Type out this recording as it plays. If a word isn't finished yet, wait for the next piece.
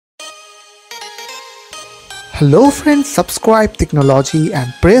Hello friends, subscribe Technology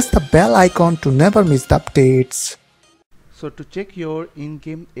and press the bell icon to never miss the updates. So to check your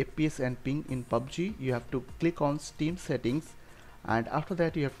in-game FPS and ping in PUBG, you have to click on Steam settings, and after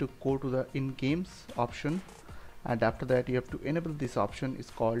that you have to go to the in-games option, and after that you have to enable this option. It's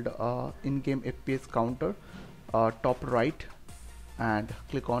called in-game FPS counter, top right, and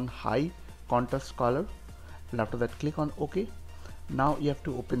click on high contrast color, and after that click on OK. Now you have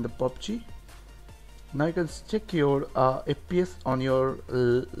to open the PUBG. Now you can check your FPS on your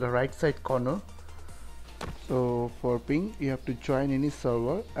right side corner. So for ping, you have to join any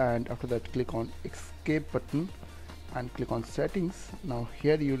server, and after that click on escape button and click on settings. Now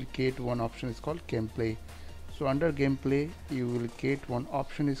here you will get one option is called gameplay. So under gameplay you will get one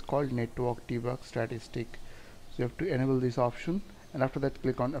option is called network debug statistic. So you have to enable this option, and after that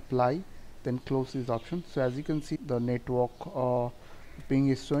click on apply, then close this option. So as you can see, the network ping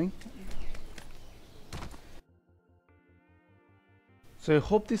is showing. So I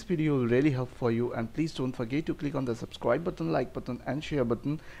hope this video will really help for you, and please don't forget to click on the subscribe button, like button and share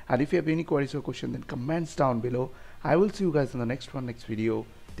button, and if you have any queries or question, then comments down below. I will see you guys in the next video.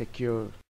 Take care.